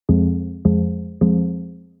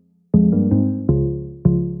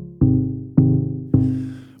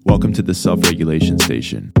Welcome to the Self-Regulation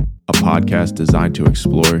Station, a podcast designed to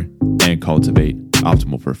explore and cultivate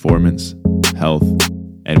optimal performance, health,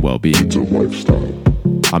 and well-being. It's a lifestyle.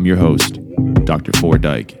 I'm your host, Dr. Ford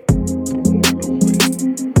Dyke. The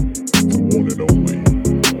one and only.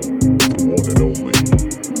 The one and only.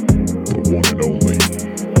 The one and only.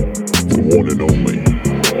 The one and only.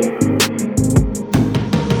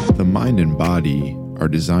 The mind and body are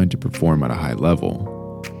designed to perform at a high level,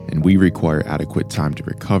 and we require adequate time to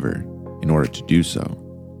recover in order to do so.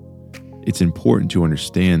 It's important to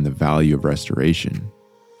understand the value of restoration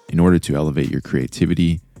in order to elevate your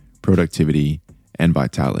creativity, productivity, and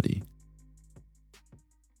vitality.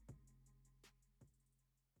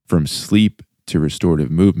 From sleep to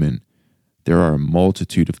restorative movement, there are a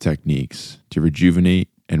multitude of techniques to rejuvenate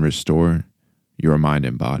and restore your mind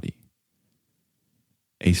and body.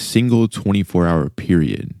 A single 24-hour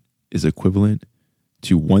period is equivalent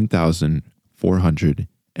to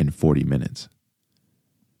 1,440 minutes.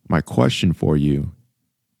 My question for you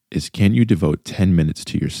is, can you devote 10 minutes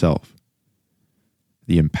to yourself?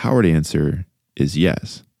 The empowered answer is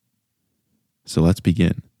yes. So let's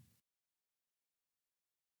begin.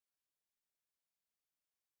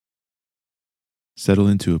 Settle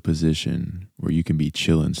into a position where you can be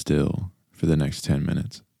chill and still for the next 10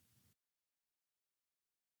 minutes.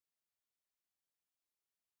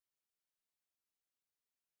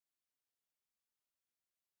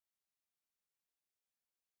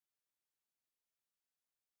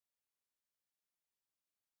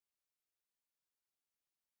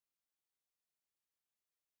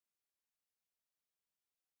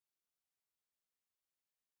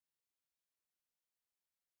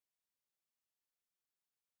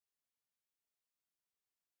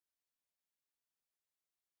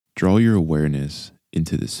 Draw your awareness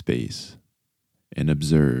into the space and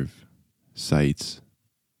observe sights,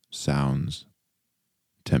 sounds,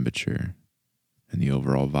 temperature, and the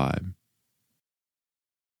overall vibe.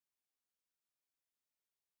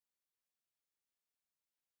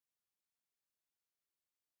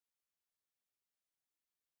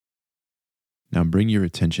 Now bring your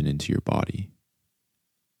attention into your body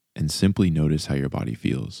and simply notice how your body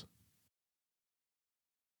feels.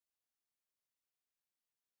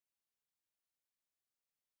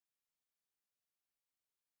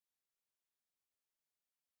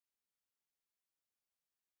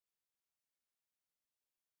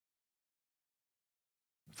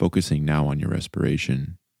 Focusing now on your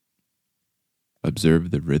respiration, observe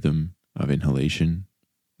the rhythm of inhalation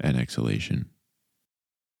and exhalation.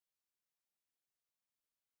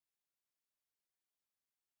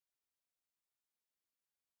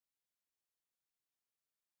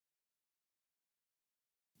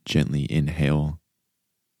 Gently inhale,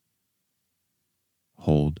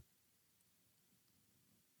 hold,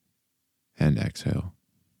 and exhale.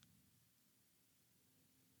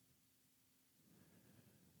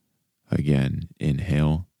 Again,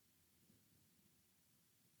 inhale,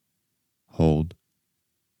 hold,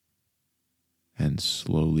 and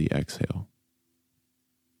slowly exhale.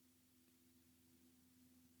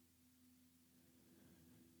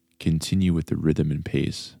 Continue with the rhythm and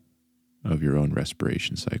pace of your own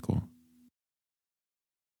respiration cycle.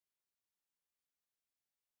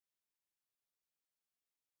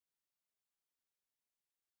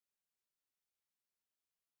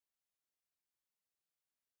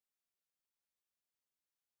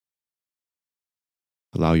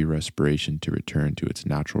 Allow your respiration to return to its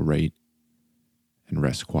natural rate and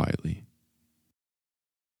rest quietly.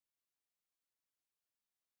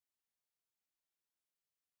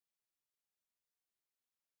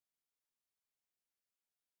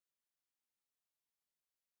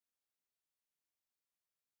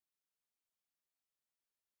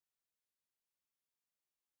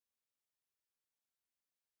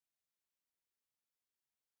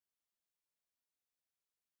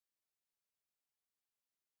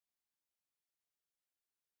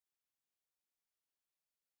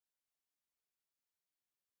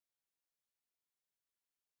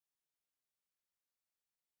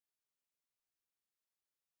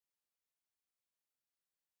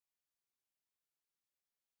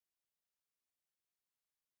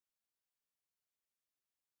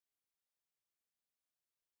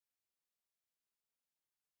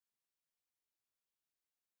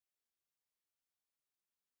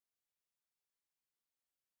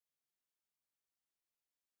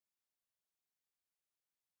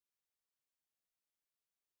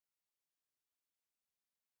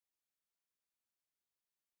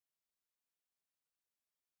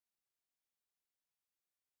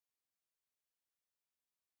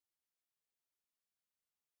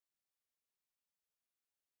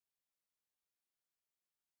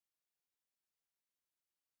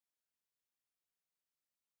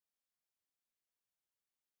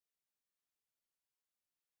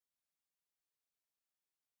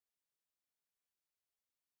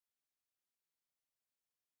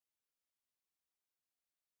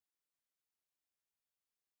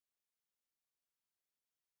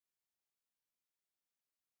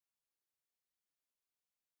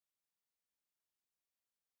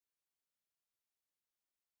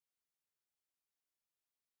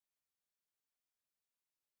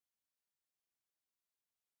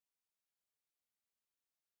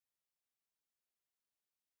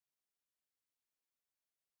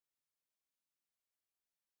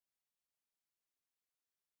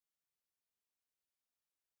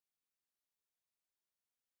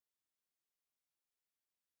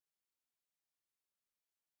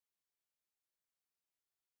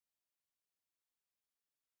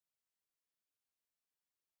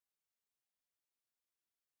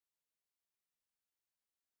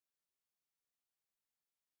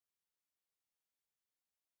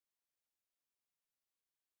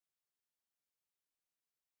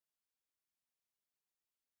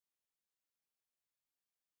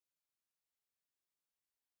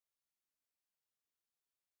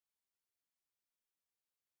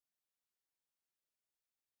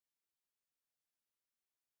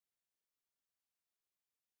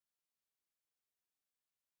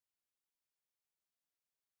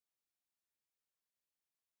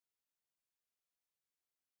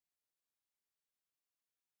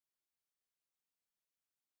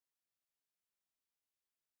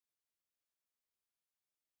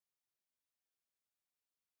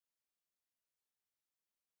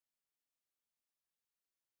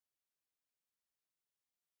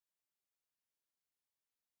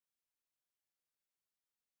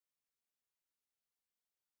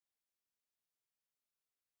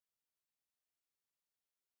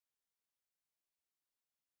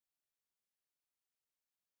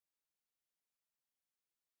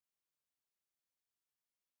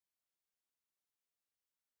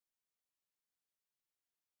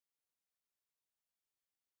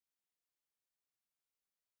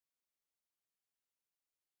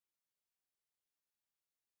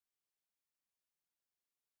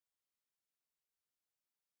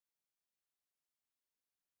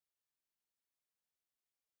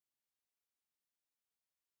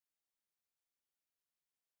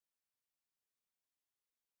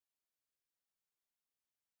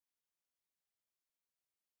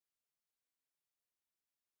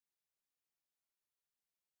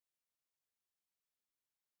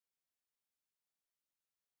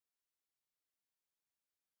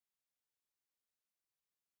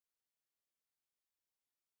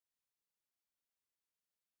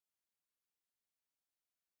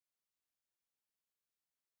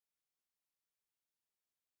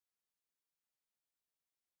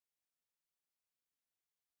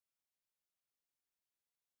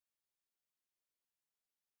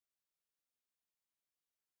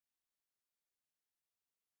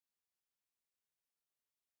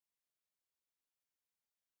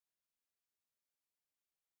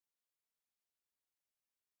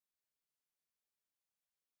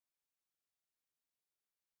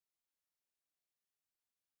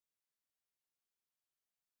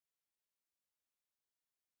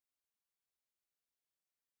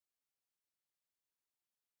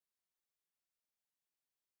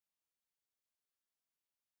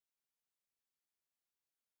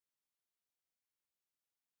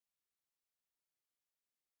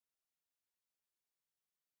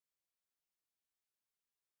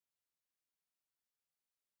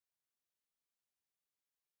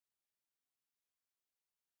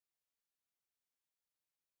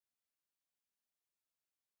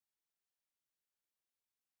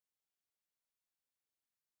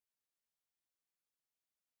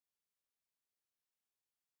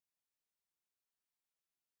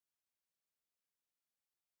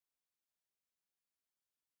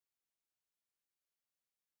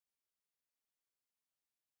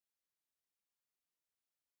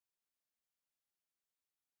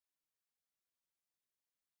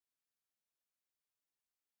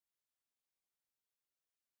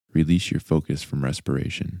 Release your focus from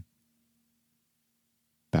respiration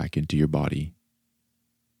back into your body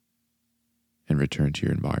and return to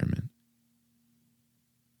your environment.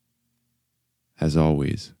 As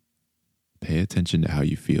always, pay attention to how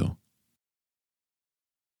you feel.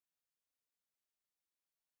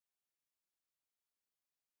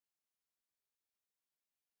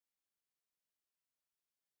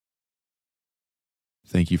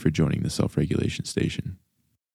 Thank you for joining the Self-Regulation Station.